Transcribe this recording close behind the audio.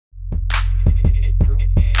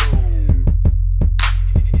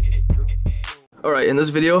Alright, in this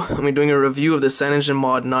video, I'm going to be doing a review of the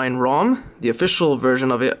CyanogenMod 9 ROM, the official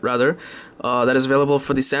version of it, rather, that is available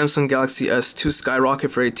for the Samsung Galaxy S2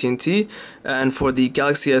 Skyrocket for AT&T and for the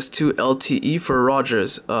Galaxy S2 LTE for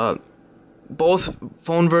Rogers. Both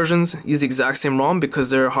phone versions use the exact same ROM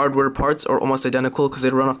because their hardware parts are almost identical because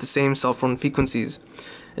they run off the same cell phone frequencies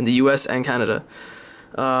in the US and Canada.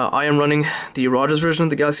 I am running the Rogers version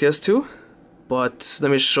of the Galaxy S2, but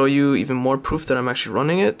let me show you even more proof that I'm actually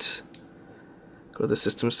running it. Go to the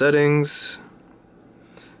system settings,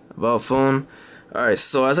 about phone. Alright,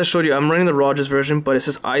 so as I showed you, I'm running the Rogers version, but it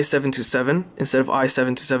says i727 instead of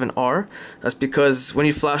i727R. That's because when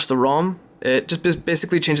you flash the ROM, it just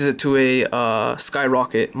basically changes it to a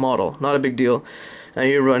Skyrocket model. Not a big deal. And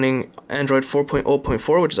you're running Android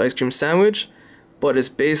 4.0.4, which is Ice Cream Sandwich, but it's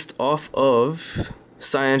based off of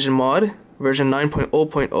CyanogenMod version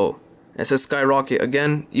 9.0.0. It says Skyrocket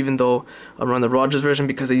again, even though I'm running the Rogers version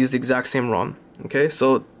because they use the exact same ROM. Okay,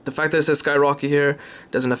 so the fact that it says Skyrocket here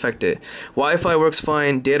doesn't affect it. Wi-Fi works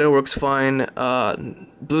fine, data works fine,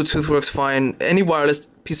 Bluetooth works fine, any wireless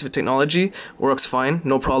piece of technology works fine,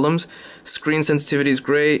 no problems. Screen sensitivity is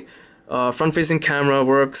great, front-facing camera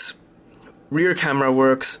works, rear camera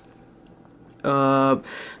works.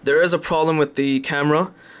 There is a problem with the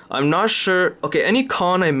camera. I'm not sure, okay, any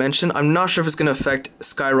con I mentioned, I'm not sure if it's going to affect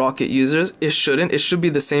Skyrocket users. It shouldn't. It should be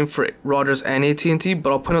the same for Rogers and AT&T, but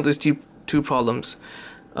I'll point out these two problems.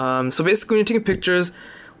 So basically when you're taking pictures,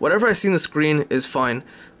 whatever I see on the screen is fine.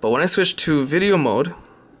 But when I switch to video mode,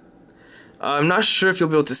 I'm not sure if you'll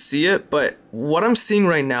be able to see it, but what I'm seeing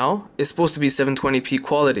right now is supposed to be 720p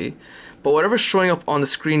quality. But whatever's showing up on the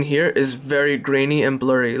screen here is very grainy and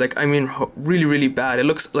blurry. Like, I mean, really, really bad. It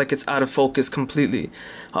looks like it's out of focus completely.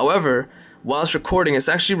 However, while it's recording, it's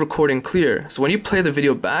actually recording clear. So when you play the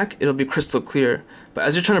video back, it'll be crystal clear. But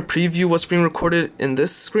as you're trying to preview what's being recorded in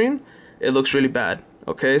this screen, it looks really bad.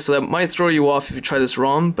 Okay, so that might throw you off if you try this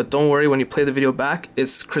ROM, but don't worry, when you play the video back,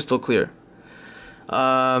 it's crystal clear.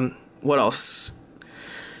 What else?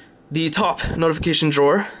 The top notification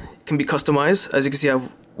drawer can be customized. As you can see, I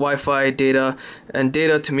have Wi-Fi, data, and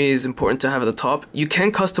data to me is important to have at the top. You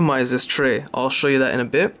can customize this tray. I'll show you that in a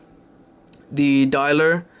bit. The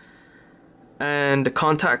dialer and the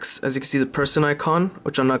contacts, as you can see, the person icon,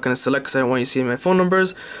 which I'm not going to select because I don't want you to see my phone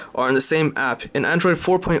numbers, are in the same app. In Android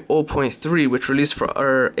 4.0.3, which released for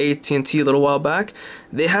our AT&T a little while back,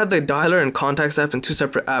 they had the dialer and contacts app in two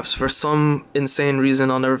separate apps for some insane reason.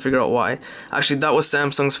 I'll never figure out why. Actually, that was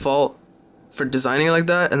Samsung's fault for designing it like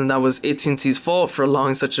that, and then that was AT&T's fault for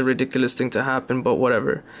allowing such a ridiculous thing to happen, but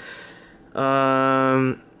whatever.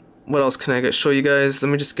 What else can I show you guys? Let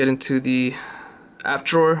me just get into the app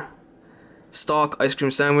drawer. Stock Ice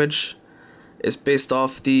Cream Sandwich is based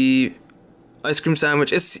off the Ice Cream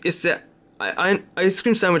Sandwich. It's the Ice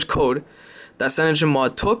Cream Sandwich code that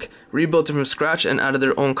CyanogenMod took, rebuilt it from scratch, and added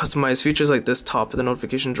their own customized features like this top of the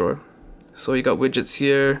notification drawer. So you got widgets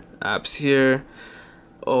here, apps here.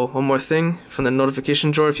 Oh, one more thing from the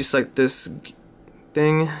notification drawer. If you select this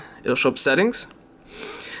thing, it'll show up settings.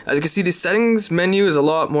 As you can see, the settings menu is a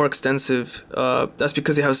lot more extensive. That's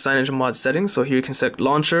because they have CyanogenMod settings. So here you can select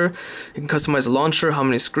launcher. You can customize the launcher, how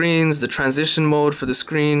many screens, the transition mode for the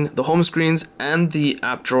screen, the home screens, and the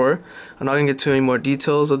app drawer. I'm not going to get to any more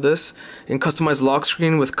details of this. You can customize lock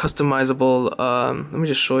screen with customizable, let me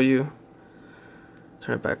just show you.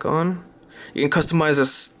 Turn it back on. You can customize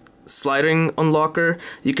a sliding unlocker.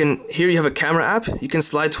 Here you have a camera app. You can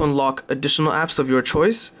slide to unlock additional apps of your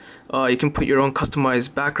choice. You can put your own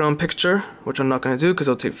customized background picture, which I'm not going to do because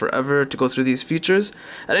it'll take forever to go through these features.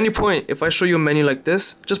 At any point, if I show you a menu like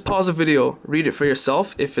this, just pause the video, read it for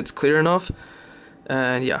yourself if it's clear enough.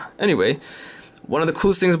 And yeah, anyway, one of the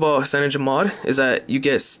coolest things about CyanogenMod is that you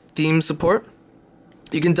get theme support.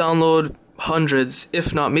 You can download hundreds,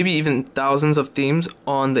 if not maybe even thousands of themes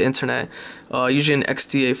on the internet, usually in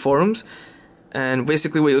XDA forums. And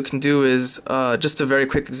basically what you can do is, just a very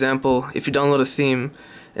quick example, if you download a theme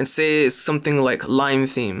and say it's something like lime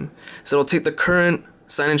theme, so it'll take the current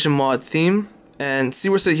CyanogenMod theme and see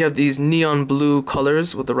where say you have these neon blue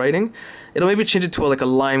colors with the writing, it'll maybe change it to like a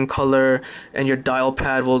lime color, and your dial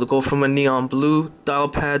pad will go from a neon blue dial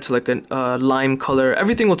pad to like a lime color.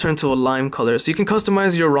 Everything will turn to a lime color, so you can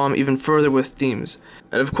customize your ROM even further with themes.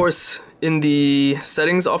 And of course, in the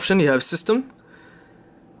settings option, you have system,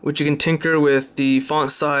 which you can tinker with the font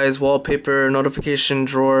size, wallpaper, notification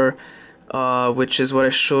drawer, which is what I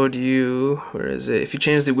showed you. Where is it? If you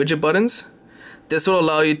change the widget buttons, this will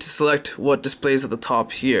allow you to select what displays at the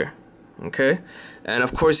top here. Okay, and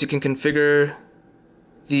of course you can configure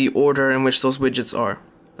the order in which those widgets are,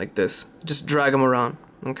 like this. Just drag them around.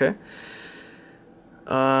 Okay.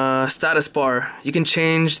 Status bar. You can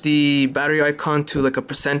change the battery icon to like a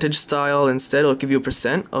percentage style instead. It'll give you a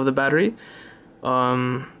percent of the battery.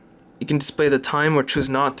 You can display the time or choose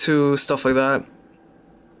not to, stuff like that.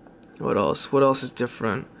 What else? What else is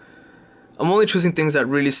different? I'm only choosing things that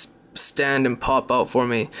really stand and pop out for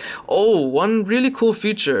me. Oh, one really cool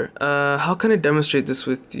feature. How can I demonstrate this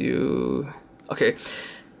with you? Okay.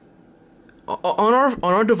 On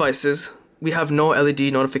our devices, we have no LED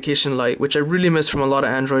notification light, which I really miss from a lot of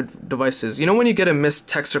Android devices. You know when you get a missed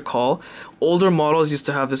text or call, older models used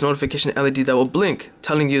to have this notification LED that will blink,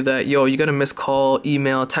 telling you that, yo, you got a missed call,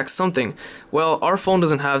 email, text, something. Well, our phone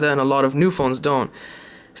doesn't have that and a lot of new phones don't.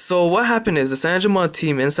 So what happened is the CyanogenMod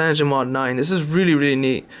team in CyanogenMod 9, this is really, really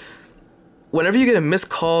neat. Whenever you get a missed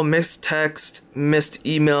call, missed text, missed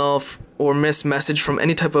email, or missed message from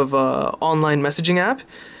any type of online messaging app,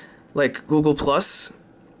 like Google+,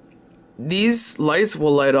 these lights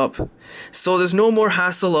will light up. So there's no more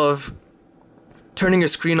hassle of turning your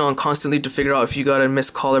screen on constantly to figure out if you got a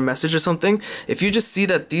missed call or message or something. If you just see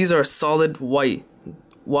that these are solid white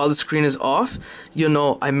while the screen is off, you'll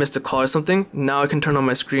know I missed a call or something. Now I can turn on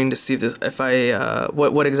my screen to see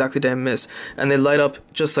what exactly did I miss. And they light up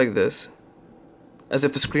just like this, as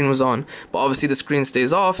if the screen was on. But obviously the screen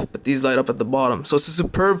stays off, but these light up at the bottom. So it's a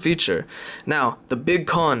superb feature. Now, the big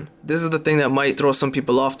con, this is the thing that might throw some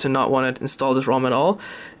people off to not want to install this ROM at all,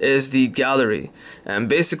 is the gallery. And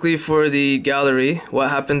basically for the gallery,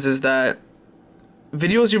 what happens is that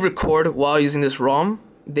videos you record while using this ROM,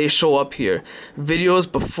 they show up here. Videos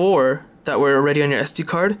before that were already on your SD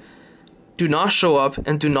card do not show up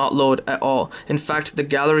and do not load at all. In fact, the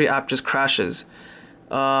gallery app just crashes.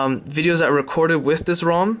 Videos that are recorded with this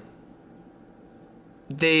ROM,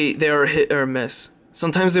 they are hit or miss.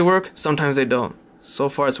 Sometimes they work, sometimes they don't. So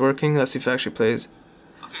far it's working. Let's see if it actually plays.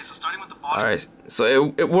 Okay, so starting with the bottom. Alright,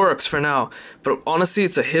 so it works for now. But honestly,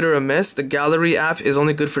 it's a hit or a miss. The gallery app is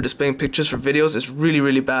only good for displaying pictures. For videos, it's really,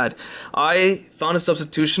 really bad. I found a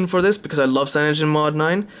substitution for this because I love CyanogenMod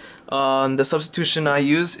 9. The substitution I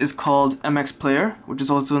use is called MX Player, which is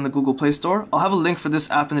also in the Google Play Store. I'll have a link for this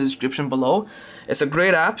app in the description below. It's a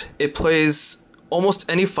great app. It plays almost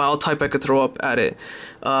any file type I could throw up at it.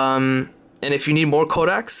 And if you need more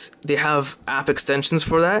codecs, they have app extensions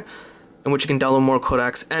for that, in which you can download more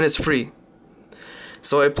codecs, and it's free.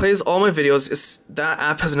 So it plays all my videos. That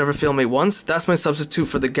app has never failed me once. That's my substitute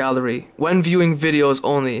for the gallery. When viewing videos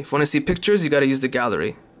only. If you want to see pictures, you gotta use the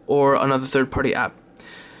gallery or another third-party app.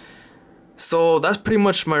 So that's pretty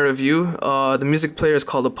much my review. The music player is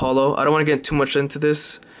called Apollo. I don't want to get too much into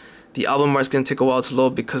this. The album art is going to take a while to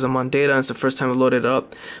load because I'm on data and it's the first time I loaded it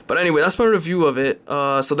up. But anyway, that's my review of it.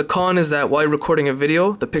 So the con is that while you're recording a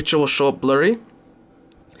video, the picture will show up blurry.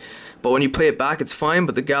 But when you play it back, it's fine,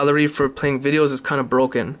 but the gallery for playing videos is kind of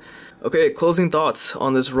broken. Okay, closing thoughts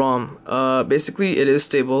on this ROM. Basically, it is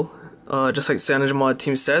stable. Just like CyanogenMod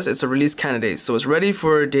team says, it's a release candidate. So it's ready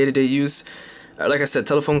for day-to-day use. Like I said,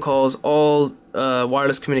 telephone calls, all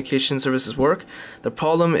wireless communication services work. The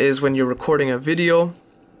problem is when you're recording a video,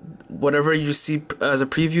 whatever you see as a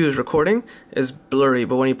preview is recording is blurry,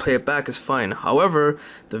 but when you play it back, it's fine. However,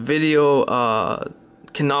 the video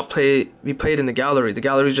cannot be played in the gallery. The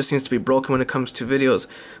gallery just seems to be broken when it comes to videos.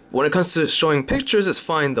 When it comes to showing pictures, it's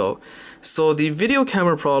fine though. So the video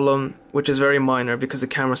camera problem, which is very minor because the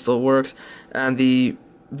camera still works, and the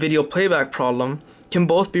video playback problem can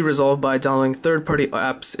both be resolved by downloading third-party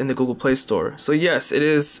apps in the Google Play Store. So yes, it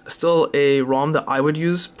is still a ROM that I would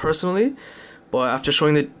use personally, but after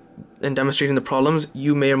showing and demonstrating the problems,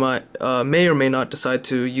 you may or may not decide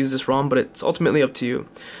to use this ROM, but it's ultimately up to you.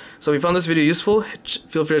 So if you found this video useful,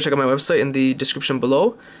 feel free to check out my website in the description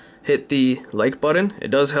below. Hit the like button, it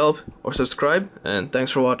does help, or subscribe, and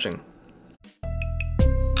thanks for watching.